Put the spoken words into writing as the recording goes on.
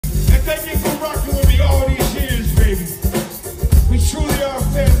Thank you for rocking with me all these years, baby. We truly are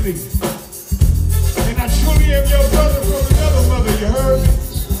family. And I truly am your brother from another mother, you heard me?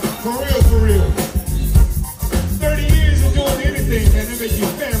 For real, for real. 30 years of doing anything, man, that make you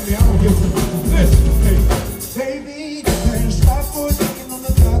family. I don't give a fuck. Listen, baby. Baby, can't stop for a second on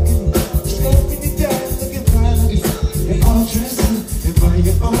the balcony. Smoking it down, looking fine. And all dressed up and buying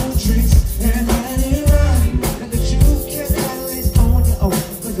your own drinks. And that ain't right. And that you can't handle it on your own.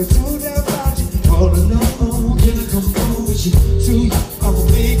 Like a two-down body, all alone. Can I come home with you? Too, I'm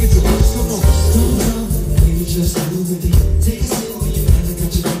gonna make it to this. Come on, don't come. Baby, just do with it. Take a sip when you finally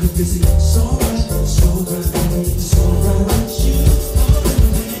got your really busy. So right, baby, so right with you.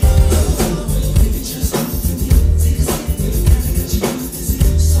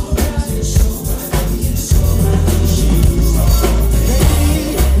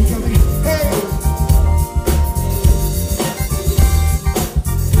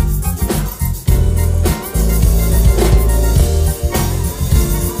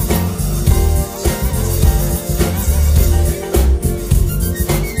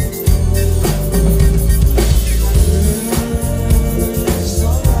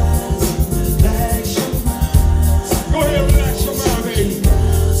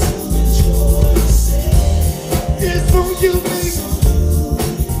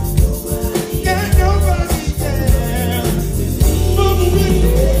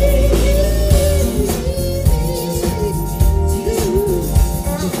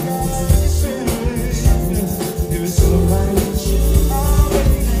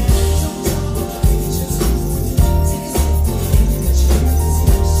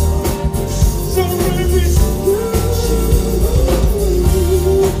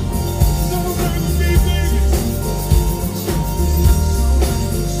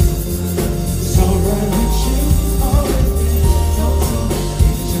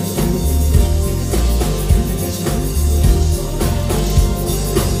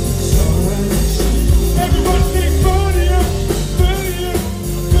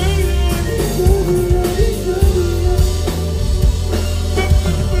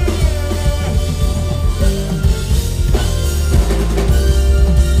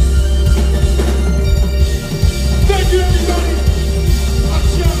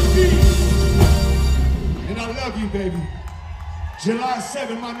 Baby. July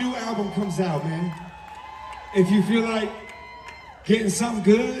 7th, my new album comes out, man. If you feel like getting something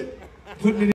good, putting it in